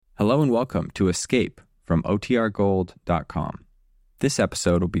Hello and welcome to Escape from OTRGold.com. This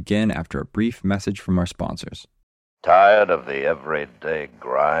episode will begin after a brief message from our sponsors. Tired of the everyday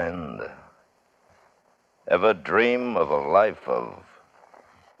grind? Ever dream of a life of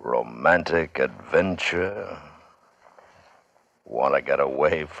romantic adventure? Want to get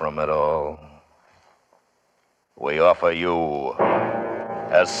away from it all? We offer you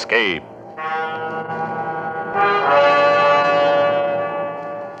Escape.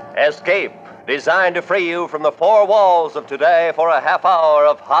 Escape, designed to free you from the four walls of today for a half hour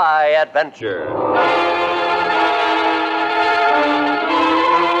of high adventure.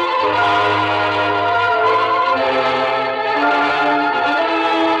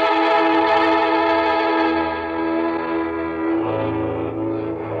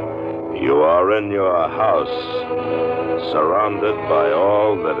 You are in your house, surrounded by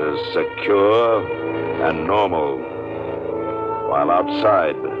all that is secure and normal, while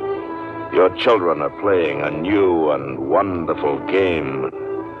outside, your children are playing a new and wonderful game.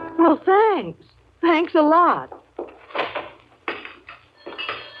 Well, thanks. Thanks a lot.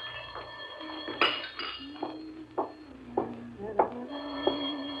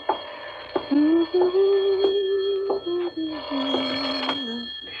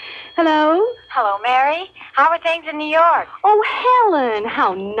 Hello? Hello, Mary. How are things in New York? Oh, Helen,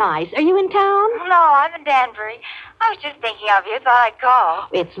 how nice. Are you in town? No, I'm in Danbury. I was just thinking of you, thought I'd call.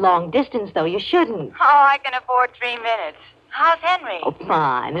 It's long distance, though. You shouldn't. Oh, I can afford 3 minutes. How's Henry? Oh,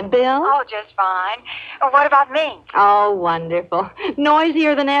 fine. And Bill? Oh, just fine. What about Mink? Oh, wonderful.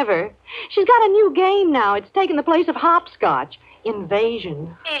 Noisier than ever. She's got a new game now. It's taken the place of hopscotch.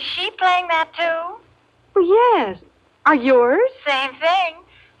 Invasion. Is she playing that, too? Well, yes. Are yours? Same thing.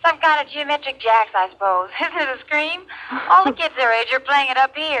 Some kind of geometric jacks, I suppose. Isn't it a scream? All the kids their age are playing it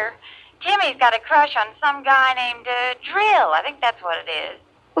up here. Timmy's got a crush on some guy named Drill. I think that's what it is.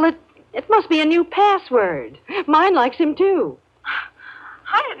 Well, it must be a new password. Mine likes him, too.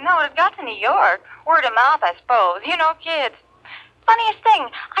 I didn't know it got to New York. Word of mouth, I suppose. You know, kids. Funniest thing,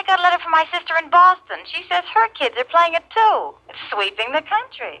 I got a letter from my sister in Boston. She says her kids are playing it, too. It's sweeping the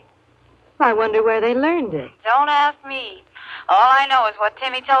country. I wonder where they learned it. Don't ask me. All I know is what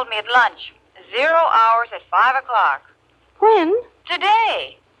Timmy told me at lunch. 0 hours at 5 o'clock. When?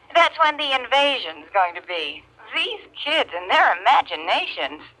 Today. That's when the invasion's going to be. These kids and their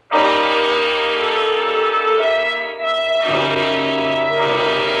imaginations.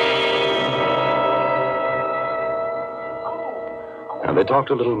 And they talked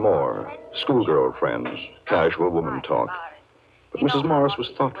a little more. Schoolgirl friends, casual woman talk. But Mrs. Morris was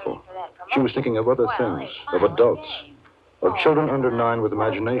thoughtful. She was thinking of other things, of adults, of children under 9 with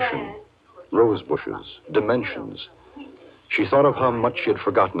imagination, rose bushes, dimensions. She thought of how much she had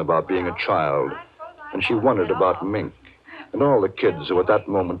forgotten about being a child, and she wondered about Mink and all the kids who at that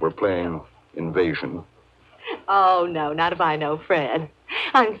moment were playing Invasion. Oh, no, not if I know Fred.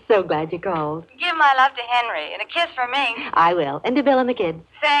 I'm so glad you called. Give my love to Henry and a kiss for Mink. I will. And to Bill and the kids.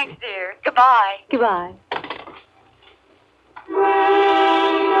 Thanks, dear. Goodbye. Goodbye.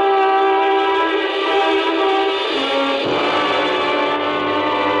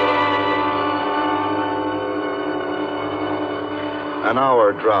 An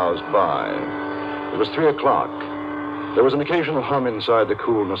hour drowsed by. It was 3 o'clock. There was an occasional hum inside the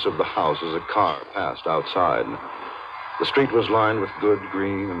coolness of the house as a car passed outside. The street was lined with good,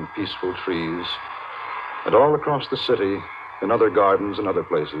 green, and peaceful trees. And all across the city, in other gardens and other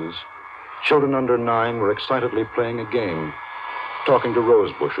places, children under 9 were excitedly playing a game, talking to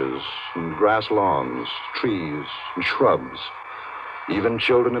rose bushes and grass lawns, trees and shrubs. Even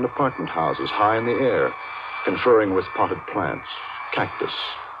children in apartment houses high in the air, conferring with potted plants, cactus,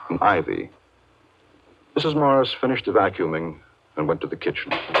 and ivy. Mrs. Morris finished the vacuuming and went to the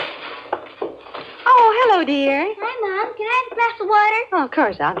kitchen. Oh, hello, dear. Hi, Mom. Can I have a glass of water? Oh, of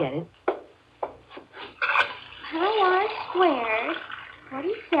course, I'll get it. I want squares,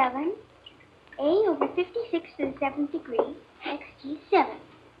 47, a over 56 to the 7th degree,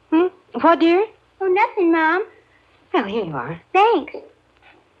 xg7. What, dear? Oh, nothing, Mom. Well, here you are. Thanks.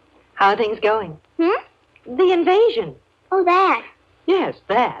 How are things going? The invasion. Oh, that. Yes,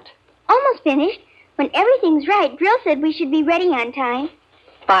 that. Almost finished. When everything's right, Drill said we should be ready on time.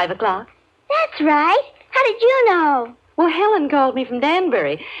 5 o'clock. That's right. How did you know? Well, Helen called me from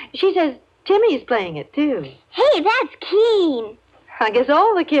Danbury. She says Timmy's playing it, too. Hey, that's keen. I guess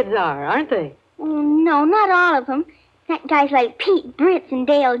all the kids are, aren't they? Oh, no, not all of them. That guys like Pete Britz and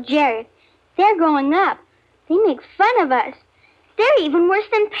Dale Jarrett. They're growing up. They make fun of us. They're even worse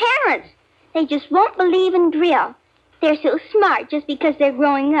than parents. They just won't believe in drill. They're so smart just because they're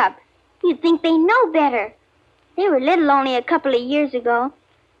growing up. You'd think they know better. They were little only a couple of years ago.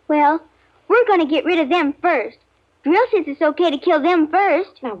 Well, we're going to get rid of them first. Drill says it's okay to kill them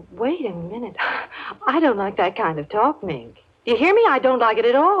first. Now, wait a minute. I don't like that kind of talk, Mink. Do you hear me? I don't like it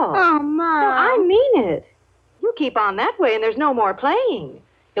at all. Oh, Mom. No, I mean it. You keep on that way and there's no more playing.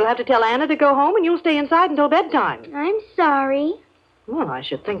 You'll have to tell Anna to go home and you'll stay inside until bedtime. I'm sorry. Well, I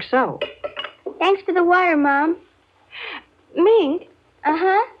should think so. Thanks for the water, Mom. Mink,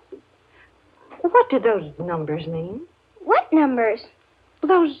 Uh-huh. what did those numbers mean? What numbers?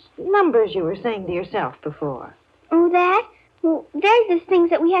 Those numbers you were saying to yourself before. Oh, that? Well, there's those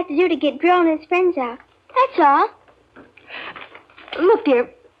things that we have to do to get Drill and his friends out. That's all. Look, dear,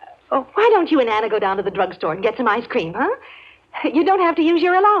 why don't you and Anna go down to the drugstore and get some ice cream, huh? You don't have to use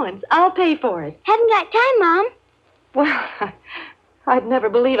your allowance. I'll pay for it. Haven't got time, Mom. Well, I'd never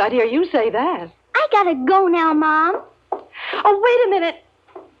believe I'd hear you say that. I gotta go now, Mom. Oh, wait a minute.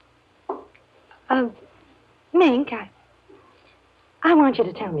 Mink, I want you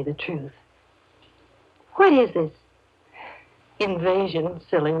to tell me the truth. What is this invasion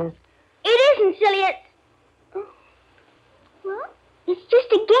silliness? It isn't silly. Well, it's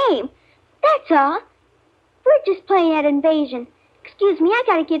just a game. That's all. We're just playing at invasion. Excuse me, I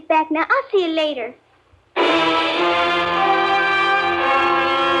gotta get back now. I'll see you later.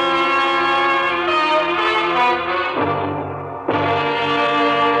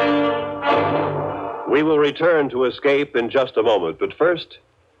 We will return to Escape in just a moment, but first,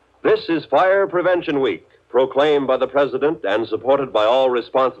 this is Fire Prevention Week, proclaimed by the President and supported by all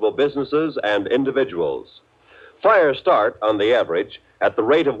responsible businesses and individuals. Fires start, on the average, at the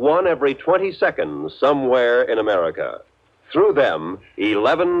rate of 1 every 20 seconds somewhere in America. Through them,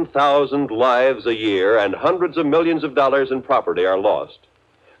 11,000 lives a year and hundreds of millions of dollars in property are lost.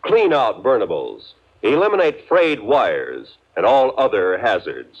 Clean out burnables, eliminate frayed wires, and all other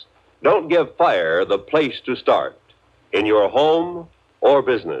hazards. Don't give fire the place to start, in your home or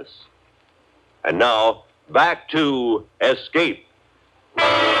business. And now, back to Escape.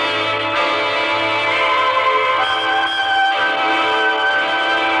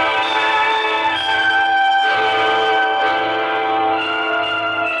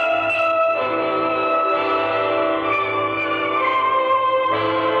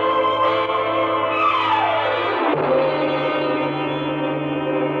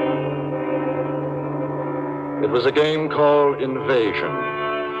 It was a game called Invasion.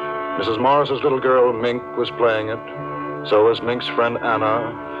 Mrs. Morris's little girl, Mink, was playing it. So was Mink's friend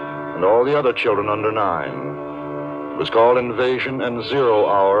Anna and all the other children under 9. It was called Invasion, and 0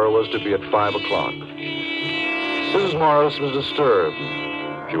 hour was to be at 5 o'clock. Mrs. Morris was disturbed.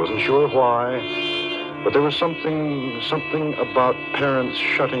 She wasn't sure why, but there was something about parents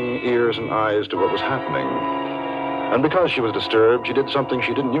shutting ears and eyes to what was happening. And because she was disturbed, she did something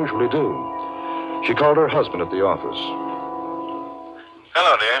she didn't usually do. She called her husband at the office.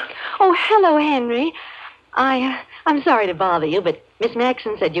 Hello, dear. Oh, hello, Henry. I'm sorry to bother you, but Miss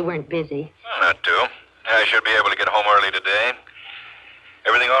Maxon said you weren't busy. Well, not too. I should be able to get home early today.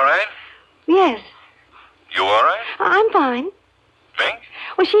 Everything all right? Yes, You all right? I'm fine. Mink?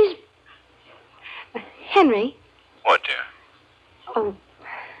 Well, she's... Henry. What, dear?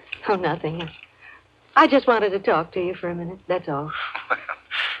 Oh, nothing. I just wanted to talk to you for a minute, that's all.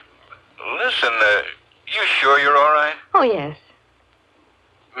 Listen, you sure you're all right? Oh, yes.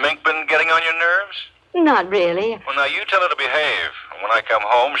 Mink been getting on your nerves? Not really. Well, now, you tell her to behave. And when I come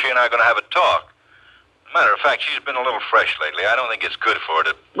home, she and I are going to have a talk. Matter of fact, she's been a little fresh lately. I don't think it's good for her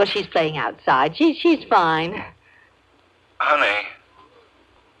to... Well, she's playing outside. She's fine. Honey,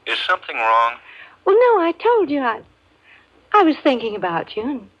 is something wrong? Well, no, I told you. I was thinking about you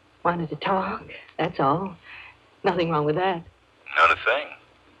and wanted to talk. That's all. Nothing wrong with that. Not a thing.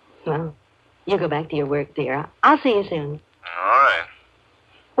 Well, you go back to your work, dear. I'll see you soon. All right.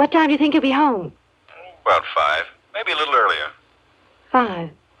 What time do you think you'll be home? About 5. Maybe a little earlier. 5.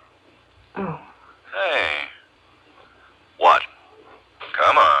 Oh. Hey. What?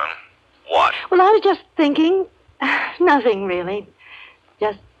 Come on. What? Well, I was just thinking. Nothing, really.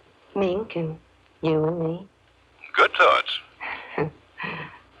 Just Mink and you and me. Good thoughts.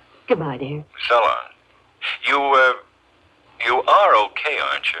 Goodbye, dear. So long. You are okay,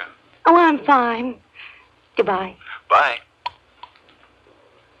 aren't you? Oh, I'm fine. Goodbye. Bye.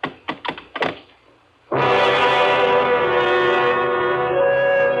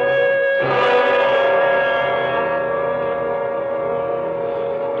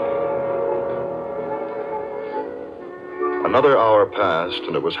 Another hour passed,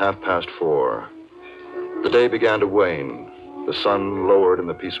 and it was 4:30. The day began to wane. The sun lowered in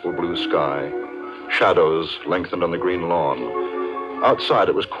the peaceful blue sky. Shadows lengthened on the green lawn. Outside,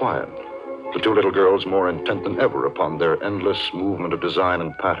 it was quiet. the two little girls more intent than ever upon their endless movement of design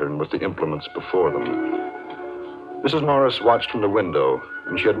and pattern with the implements before them. Mrs. Morris watched from the window,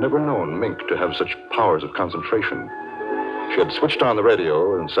 and she had never known Mink to have such powers of concentration. She had switched on the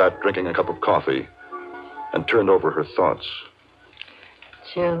radio and sat drinking a cup of coffee and turned over her thoughts.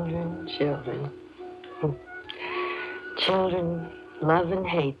 Children, children. Children love and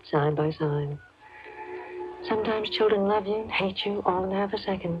hate side by side. Sometimes children love you and hate you all in half a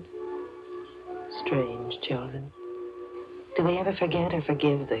second. Strange children. Do they ever forget or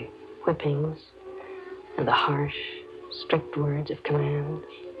forgive the whippings and the harsh, strict words of command?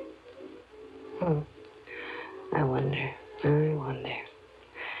 I wonder.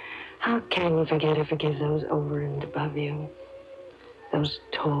 How can you forget or forgive those over and above you? Those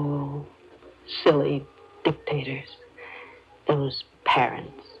tall, silly dictators. Those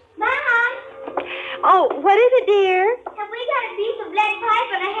parents. Mom! Oh, what is it, dear? Have we got a piece of lead pipe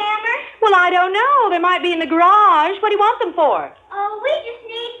and a hammer? Well, I don't know. They might be in the garage. What do you want them for? Oh, we just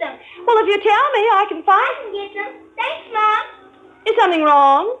need them. Well, if you tell me, I can I find can get them. Thanks, Mom. Is something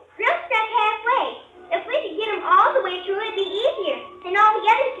wrong? Grill's stuck halfway. If we could get them all the way through, it'd be easier. Then all the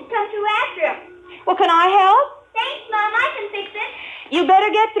others could come through after them. Well, can I help? Thanks, Mom. I can fix it. You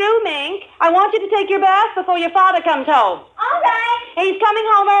better get through, Mink. I want you to take your bath before your father comes home. All right. He's coming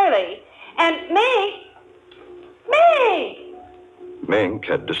home early. And Mink! Mink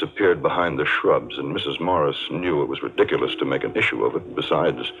had disappeared behind the shrubs, and Mrs. Morris knew it was ridiculous to make an issue of it.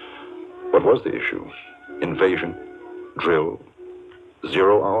 Besides, what was the issue? Invasion? Drill?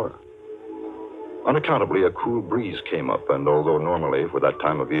 0 hour? Unaccountably, a cool breeze came up, and although normally for that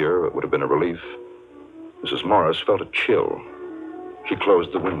time of year it would have been a relief, Mrs. Morris felt a chill. She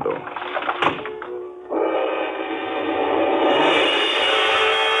closed the window.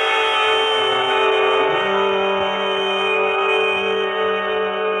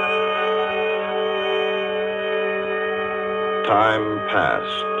 Time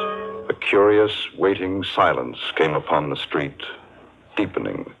passed. A curious, waiting silence came upon the street,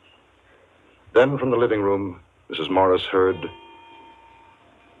 deepening. Then from the living room, Mrs. Morris heard...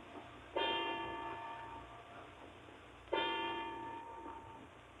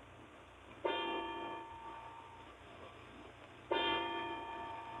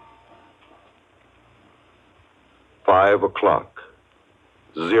 "5 o'clock.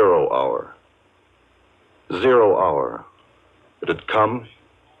 0 hour. 0 hour. It had come,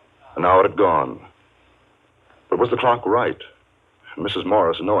 and now it had gone. But was the clock right? Mrs.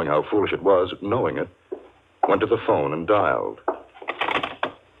 Morris, knowing how foolish it was, knowing it, went to the phone and dialed.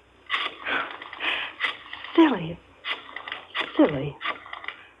 Silly.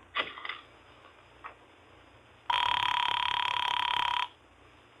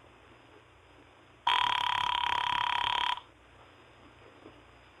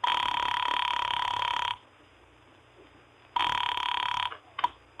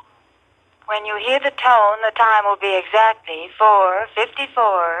 When you hear the tone, the time will be exactly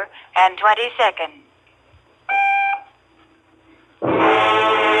 4:54 and 20 seconds.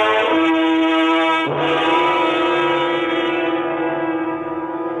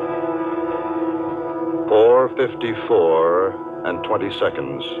 "4:54 and 20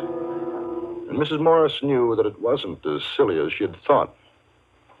 seconds. And Mrs. Morris knew that it wasn't as silly as she had thought,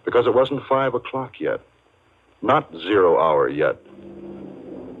 because it wasn't 5 o'clock yet. Not 0 hour yet.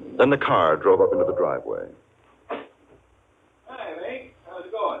 Then the car drove up into the driveway. Hi, Mink. How's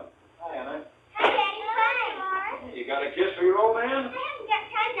it going? Hi, Anna. Hi, Daddy. Hi. Hey, you got a kiss for your old man? I haven't got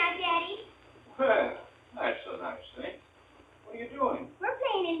time now, Daddy. Well, that's a nice thing. What are you doing? We're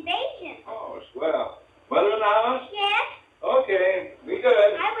playing Invasion. Oh, swell. Mother in the house? Yes, Okay, be good.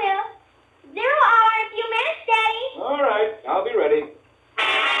 I will. 0 hour in a few minutes, Daddy. All right, I'll be ready.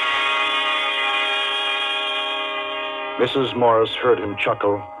 Mrs. Morris heard him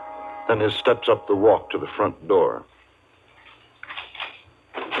chuckle, then his steps up the walk to the front door.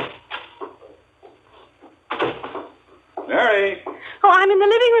 Mary. Oh, I'm in the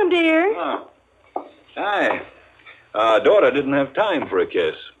living room, dear. Oh. Hi. Daughter didn't have time for a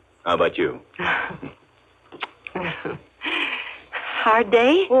kiss. How about you? Hard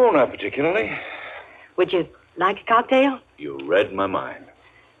day? Oh, not particularly. Would you like a cocktail? You read my mind.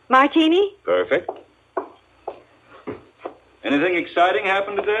 Martini? Perfect. Anything exciting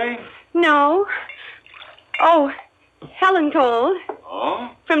happened today? No. Oh, Helen called.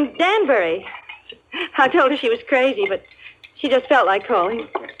 Oh? From Danbury. I told her she was crazy, but she just felt like calling.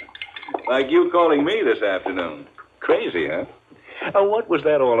 Like you calling me this afternoon. Crazy, huh? What was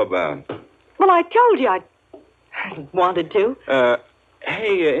that all about? Well, I told you I wanted to.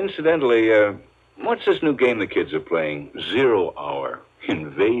 Hey, incidentally, what's this new game the kids are playing? 0 hour.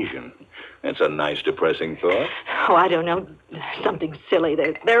 Invasion. It's a nice, depressing thought. Oh, I don't know. Something silly.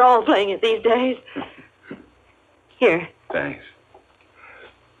 They're all playing it these days. Here. Thanks.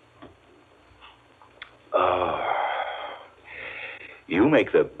 Oh, you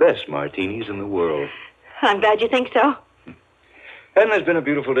make the best martinis in the world. I'm glad you think so. Hasn't this been a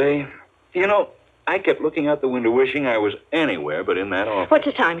beautiful day? You know, I kept looking out the window wishing I was anywhere but in that office. What's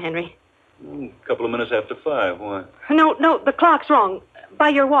the time, Henry? A couple of minutes after 5. Why? No, the clock's wrong. By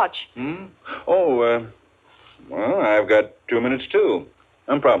your watch. Oh, well, I've got 2 minutes, too.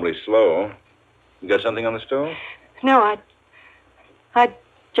 I'm probably slow. You got something on the stove? No, I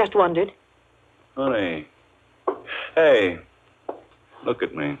just wondered. Honey. Hey, look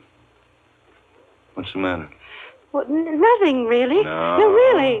at me. What's the matter? Well, nothing, really. No,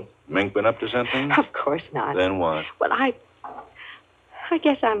 really. Mink been up to something? Of course not. Then what? Well, I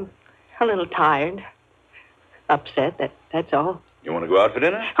guess I'm a little tired. Upset, that's all. You want to go out for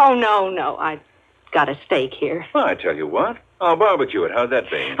dinner? Oh, no. I got a steak here. Well, I tell you what. I'll barbecue it. How'd that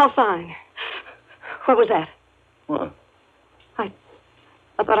be? Oh, fine. What was that? What? I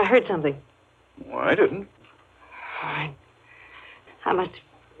thought I heard something. Well, I didn't. I must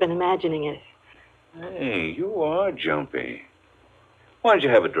have been imagining it. Hey, you are jumpy. Why don't you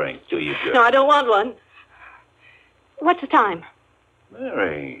have a drink? Do you just? No, I don't want one. What's the time?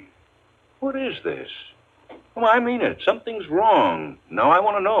 Mary, what is this? Well, I mean it. Something's wrong. Now I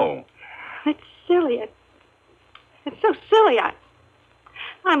want to know. It's silly. It's so silly.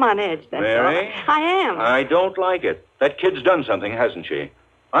 I'm on edge, that's Mary? all. I am. I don't like it. That kid's done something, hasn't she?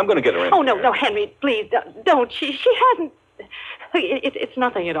 I'm going to get her in. Oh, no, Henry, please, don't. She hasn't. It's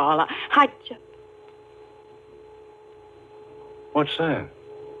nothing at all. I just... What's that?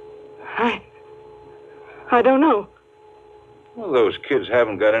 I don't know. Well, those kids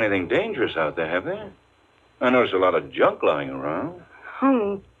haven't got anything dangerous out there, have they? I noticed a lot of junk lying around.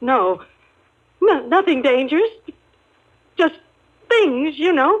 Oh, no. Nothing dangerous. Just things,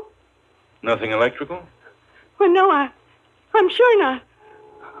 you know. Nothing electrical? Well, no, I'm sure not.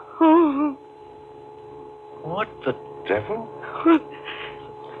 Oh. What the devil?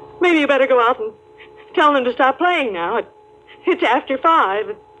 Maybe you better go out and tell them to stop playing now. It's after 5.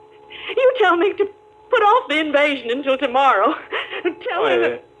 You tell me to put off the invasion until tomorrow. Tell them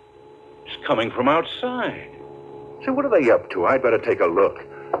that... It's coming from outside. Say, what are they up to? I'd better take a look.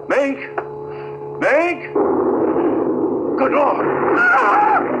 Mink! Mink! Good Lord!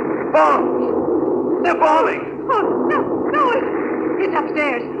 Bombs! They're bombing! Oh, no, it's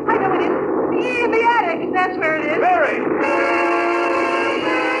upstairs. I know it is. In the attic. That's where it is. Mary!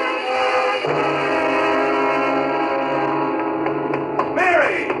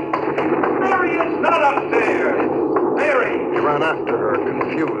 Mary, it's not upstairs! Mary! He ran after her,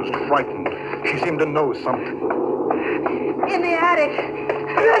 confused, frightened. She seemed to know something. In the attic.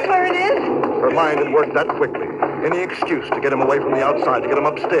 That's where it is. Her mind had worked that quickly. Any excuse to get him away from the outside, to get him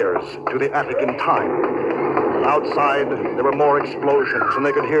upstairs, to the attic in time. And outside, there were more explosions, and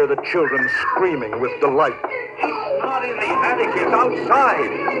they could hear the children screaming with delight. It's not in the attic, it's outside.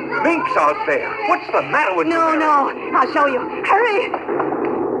 Mink's out there. What's the matter with you? No. I'll show you. Hurry.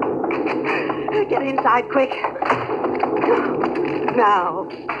 Get inside, quick. Now,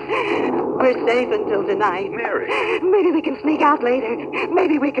 we're safe until tonight. Mary. Maybe we can sneak out later.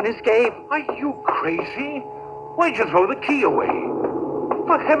 Maybe we can escape. Are you crazy? Why'd you throw the key away?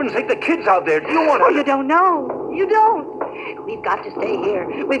 For heaven's sake, the kid's out there. Do you want to... Oh, you don't know. You don't. We've got to stay here.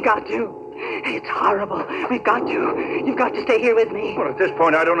 We've got to. It's horrible. We've got to. You've got to stay here with me. Well, at this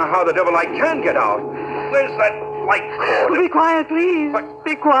point, I don't know how the devil I can get out. Where's that light cord? Be quiet, please. What?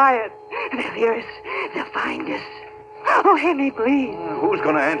 Be quiet. They'll hear us. They'll find us. Oh, Henry, please. Who's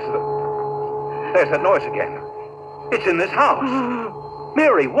going to answer the... There's that noise again. It's in this house.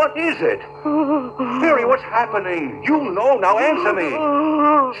 Mary, what is it? Mary, what's happening? You know. Now answer me.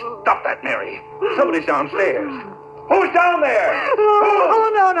 Stop that, Mary. Somebody's downstairs. Who's down there?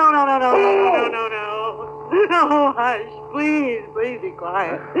 Oh, no. No, hush. Please be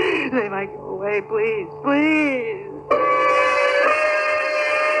quiet. They might go away. Please.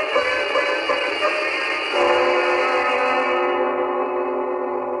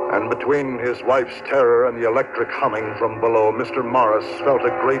 And between his wife's terror and the electric humming from below, Mr. Morris felt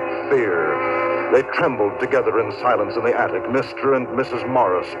a great fear. They trembled together in silence in the attic, Mr. and Mrs.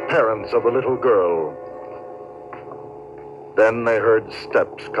 Morris, parents of the little girl. Then they heard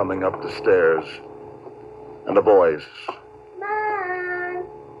steps coming up the stairs, and a voice. Mom!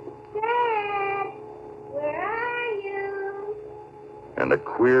 Dad! Where are you? And a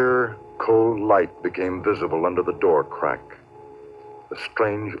queer, cold light became visible under the door crack. A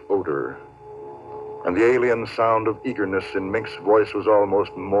strange odor. And the alien sound of eagerness in Mink's voice was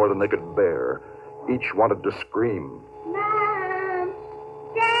almost more than they could bear. Each wanted to scream. Mom!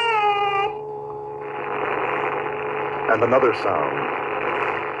 Dad! And another sound.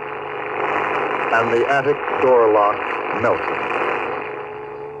 And the attic door lock melted.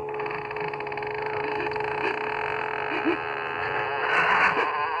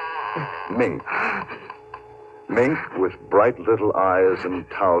 Mink. Mink, with bright little eyes and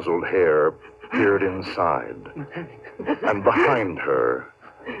tousled hair, peered inside. And behind her,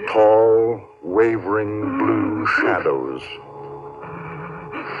 tall, wavering blue shadows.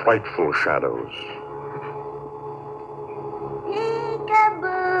 Frightful shadows.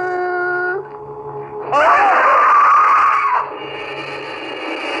 Peekaboo!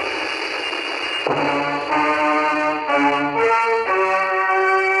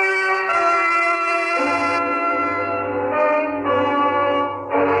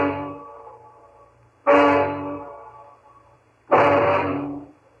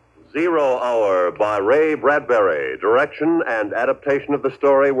 Zero Hour by Ray Bradbury. Direction and adaptation of the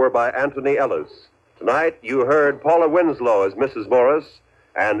story were by Anthony Ellis. Tonight, you heard Paula Winslow as Mrs. Morris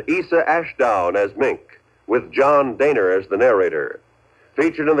and Issa Ashdown as Mink, with John Daner as the narrator.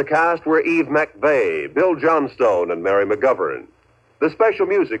 Featured in the cast were Eve McVeigh, Bill Johnstone, and Mary McGovern. The special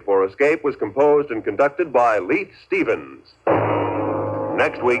music for Escape was composed and conducted by Leith Stevens.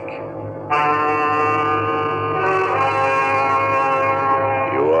 Next week...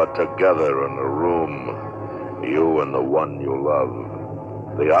 You are together in a room, you and the one you love,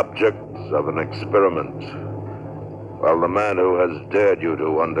 the objects of an experiment, while the man who has dared you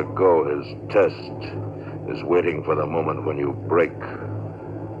to undergo his test is waiting for the moment when you break,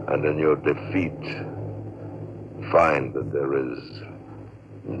 and in your defeat, find that there is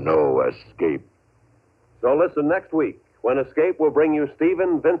no escape. So listen next week, when Escape will bring you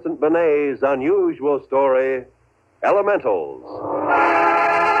Stephen Vincent Benet's unusual story, Elementals.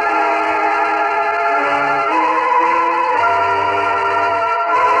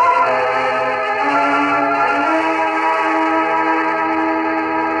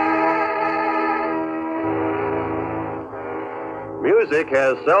 Music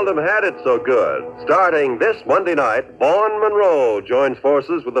has seldom had it so good. Starting this Monday night, Vaughn Monroe joins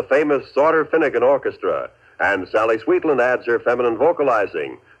forces with the famous Sauter Finnegan Orchestra, and Sally Sweetland adds her feminine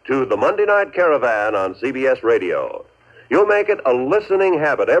vocalizing to the Monday Night Caravan on CBS Radio. You'll make it a listening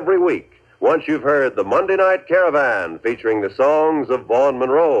habit every week once you've heard the Monday Night Caravan featuring the songs of Vaughn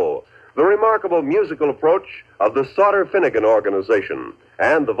Monroe, the remarkable musical approach of the Sauter Finnegan Organization,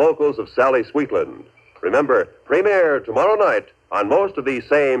 and the vocals of Sally Sweetland. Remember, premiere tomorrow night on most of these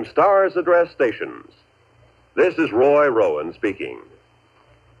same Stars Address stations. This is Roy Rowan speaking.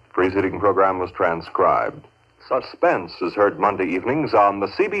 Preceding program was transcribed. Suspense is heard Monday evenings on the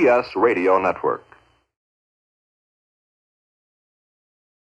CBS Radio Network.